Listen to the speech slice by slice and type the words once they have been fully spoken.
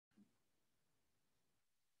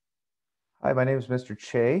Hi, my name is Mr.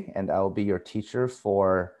 Che, and I will be your teacher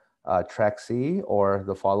for Track C or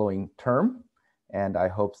the following term. And I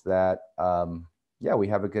hope that, yeah, we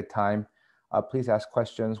have a good time. Please ask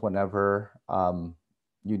questions whenever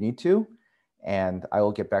you need to, and I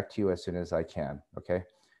will get back to you as soon as I can, okay?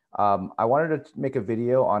 I wanted to make a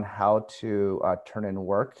video on how to turn in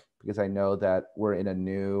work because I know that we're in a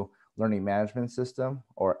new learning management system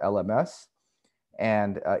or LMS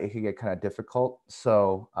and it can get kind of difficult.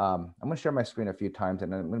 So I'm going to share my screen a few times,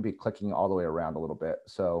 and I'm going to be clicking all the way around a little bit.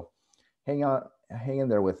 So hang in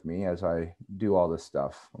there with me as I do all this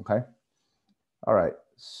stuff. Okay. All right.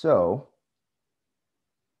 So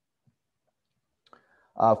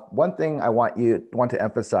one thing I want to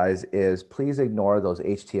emphasize is please ignore those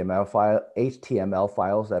HTML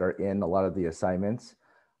files that are in a lot of the assignments.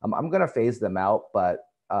 I'm going to phase them out, but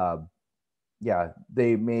yeah,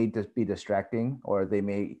 they may just be distracting or they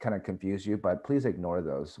may kind of confuse you, but please ignore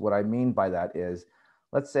those. What I mean by that is,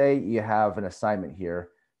 let's say you have an assignment here.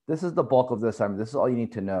 This is the bulk of the assignment. This is all you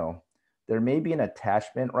need to know. There may be an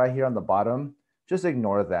attachment right here on the bottom. Just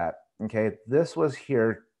ignore that. Okay. This was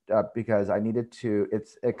here because I needed to,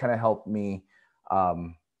 it kind of helped me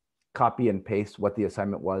copy and paste what the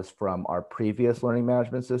assignment was from our previous learning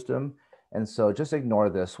management system. And so just ignore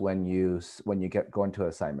this when you go into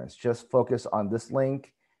assignments. Just focus on this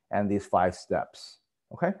link and these 5 steps.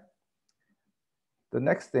 Okay. The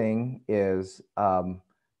next thing is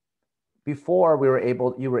before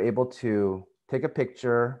you were able to take a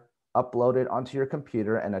picture, upload it onto your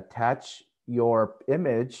computer, and attach your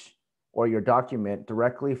image or your document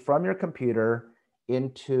directly from your computer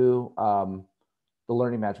into the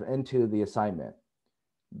learning management, into the assignment.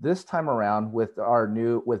 This time around with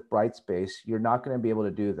Brightspace, you're not going to be able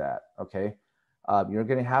to do that. Okay. You're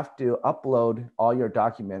going to have to upload all your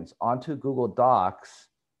documents onto Google Docs.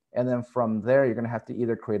 And then from there, you're going to have to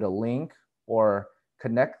either create a link or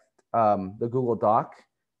connect the Google Doc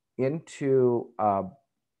into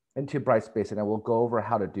Brightspace. And I will go over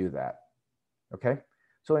how to do that. Okay.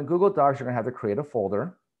 So in Google Docs, you're going to have to create a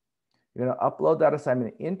folder. You're going to upload that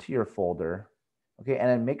assignment into your folder. Okay. And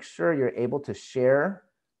then make sure you're able to share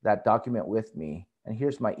that document with me. And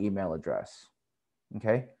here's my email address.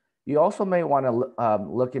 Okay. You also may want to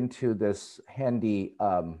look into this handy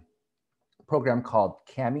program called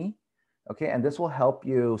Kami. Okay. And this will help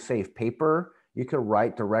you save paper. You could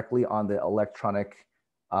write directly on the electronic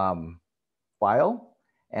file,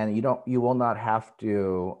 and you will not have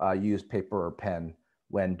to use paper or pen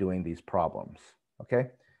when doing these problems. Okay.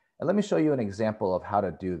 And let me show you an example of how to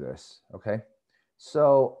do this. Okay.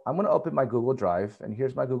 So I'm going to open my Google Drive, and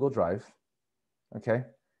here's my Google Drive. Okay.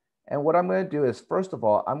 And what I'm going to do is, first of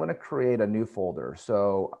all, I'm going to create a new folder.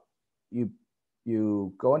 So you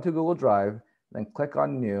go into Google Drive, then click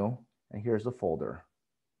on New, and here's the folder.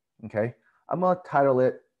 Okay. I'm going to title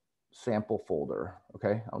it Sample Folder.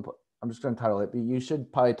 Okay. I'm just going to title it, but you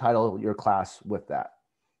should probably title your class with that.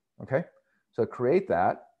 Okay. So create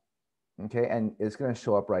that. Okay. And it's going to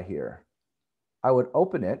show up right here. I would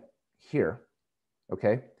open it here.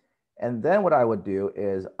 Okay. And then what I would do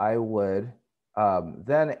is I would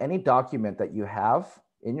then any document that you have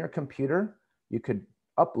in your computer, you could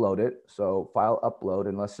upload it. So file upload,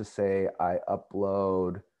 and let's just say I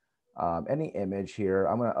upload any image here.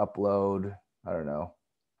 I'm going to upload, I don't know,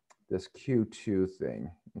 this Q2 thing.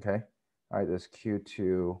 Okay. All right. This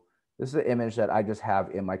Q2, this is the image that I just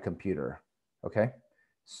have in my computer. Okay.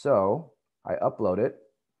 So I upload it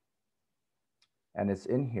and it's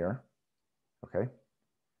in here. Okay.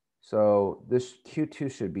 So this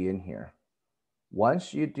Q2 should be in here.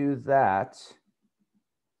 Once you do that,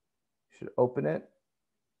 you should open it.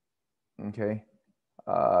 Okay.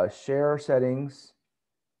 Share settings.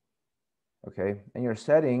 Okay. And your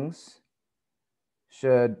settings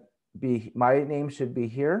should be, my name should be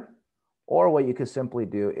here. Or what you could simply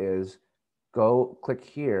do is go click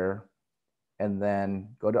here and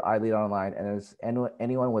then go to iLead Online, and it's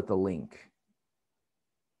anyone with the link.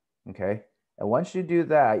 Okay. And once you do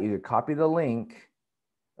that, you could copy the link.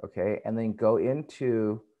 Okay. And then go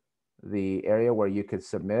into the area where you could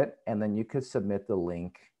submit, and then you could submit the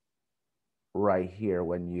link right here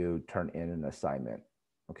when you turn in an assignment.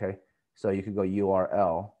 Okay. So you could go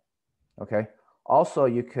URL. Okay. Also,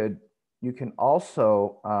 you can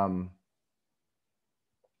also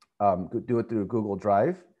do it through Google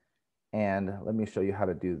Drive. And let me show you how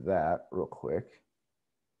to do that real quick.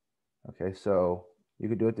 Okay. So you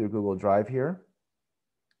could do it through Google Drive here.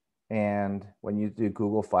 And when you do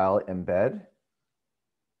Google File Embed,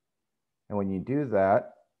 and when you do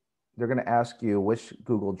that, they're going to ask you which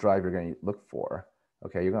Google Drive you're going to look for.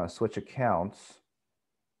 Okay, you're going to switch accounts,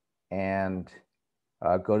 and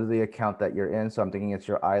go to the account that you're in. So I'm thinking it's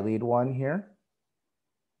your iLead one here.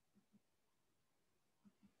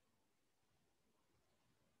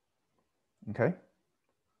 Okay.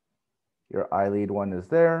 Your iLead one is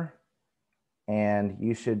there. And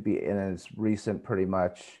you should be in its recent pretty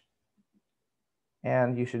much.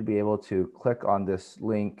 And you should be able to click on this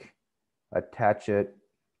link, attach it.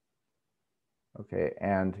 Okay,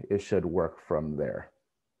 and it should work from there.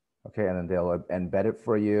 Okay, and then they'll embed it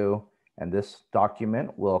for you. And this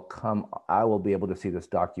document will come, I will be able to see this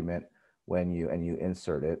document when you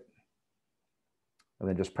insert it. And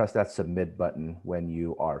then just press that submit button when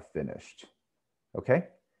you are finished. Okay,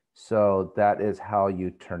 so that is how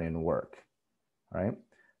you turn in work. All right.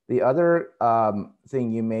 The other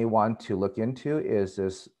thing you may want to look into is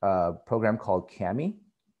this program called Kami.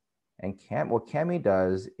 And what Kami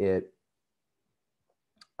does, it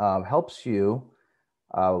helps you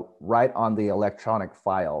write on the electronic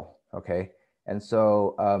file, okay? And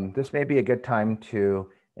so this may be a good time to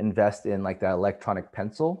invest in like that electronic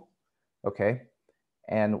pencil, okay?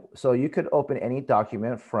 And so you could open any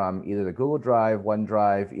document from either the Google Drive,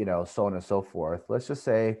 OneDrive, you know, so on and so forth. Let's just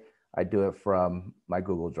say I do it from my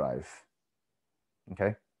Google Drive,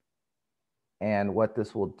 okay? And what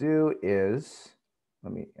this will do is,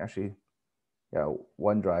 let me actually, yeah,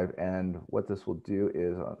 OneDrive. And what this will do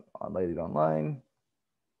is on Lady Online.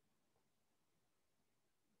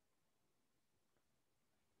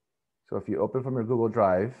 So if you open from your Google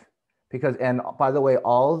Drive, because, and by the way,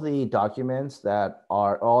 all the documents that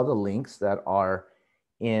are, all the links that are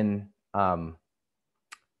in,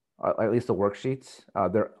 at least the worksheets,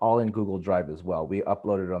 they're all in Google Drive as well. We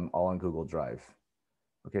uploaded them all on Google Drive.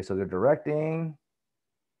 Okay, so they're directing.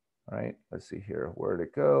 All right, let's see here, where'd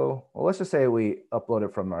it go? Well, let's just say we upload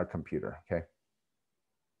it from our computer, okay?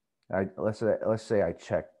 Let's say I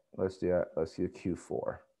check, let's do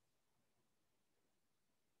Q4.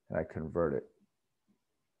 And I convert it.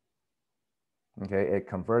 Okay, it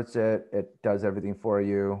converts it, it does everything for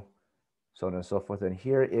you, so on and so forth. And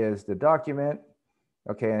here is the document.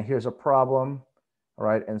 Okay, and here's a problem. All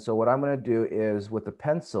right, and so what I'm going to do is with the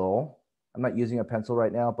pencil, I'm not using a pencil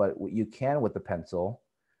right now, but you can with the pencil,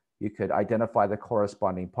 you could identify the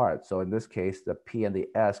corresponding part. So in this case, the P and the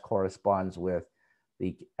S corresponds with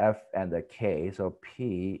the F and the K. So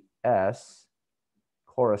PS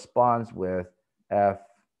corresponds with F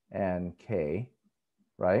and K,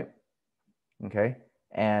 right? Okay,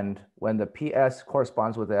 and when the PS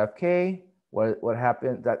corresponds with the FK, what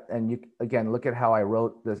happened that, and you again, look at how I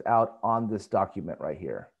wrote this out on this document right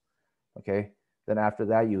here. Okay, then after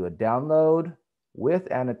that, you would download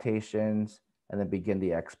with annotations and then begin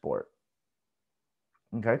the export.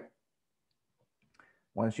 Okay,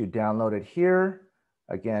 once you download it here,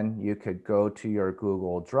 again, you could go to your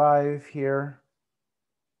Google Drive here.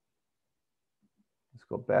 Let's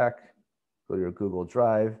go back, go to your Google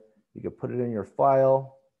Drive. You can put it in your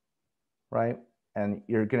file, right? And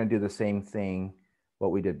you're going to do the same thing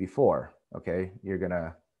what we did before, okay? You're going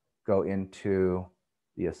to go into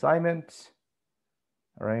the assignment,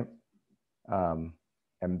 all right?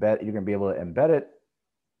 Embed, you're going to be able to embed it,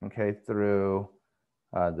 okay, through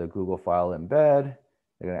the Google file embed.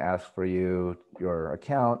 They're going to ask for your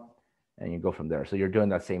account, and you go from there. So you're doing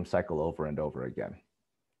that same cycle over and over again,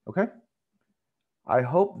 okay? I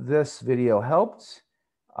hope this video helped.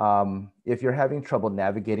 If you're having trouble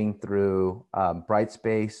navigating through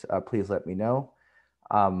Brightspace, please let me know.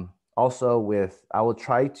 Also, I will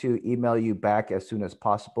try to email you back as soon as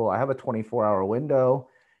possible. I have a 24-hour window.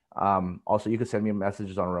 Also, you can send me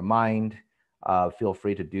messages on Remind. Feel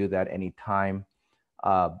free to do that anytime.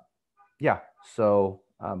 Yeah, so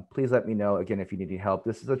please let me know, again, if you need any help.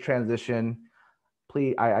 This is a transition.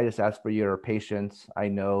 Please, I just ask for your patience. I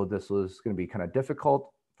know this was going to be kind of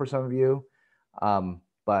difficult for some of you.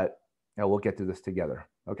 But we'll get through this together.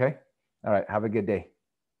 Okay. All right. Have a good day.